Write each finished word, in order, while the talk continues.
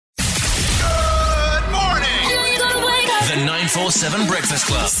The 947 Breakfast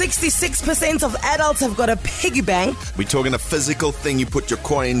Club. 66% of adults have got a piggy bank. We're talking a physical thing you put your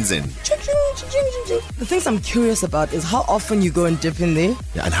coins in. The things I'm curious about is how often you go and dip in there.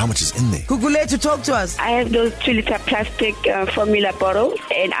 Yeah, and how much is in there? Gugule, to talk to us. I have those 2-liter plastic formula bottles,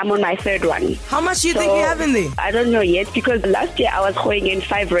 and I'm on my third one. How much do you think you have in there? I don't know yet, because last year I was throwing in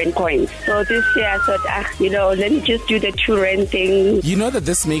 5 rand coins. So this year I thought, let me just do the 2 rand thing. You know that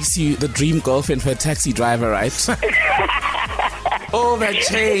this makes you the dream girlfriend for a taxi driver, right? All that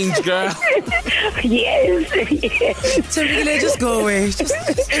change, girl. Yes. So Gugule, just go away.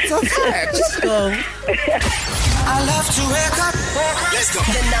 It's all fine. Just go. I love to wake up. Let's go.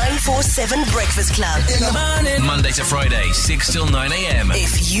 The 947 Breakfast Club. In the morning. Monday to Friday, 6 till 9 a.m.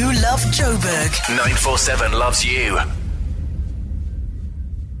 If you love Joburg. 947 loves you.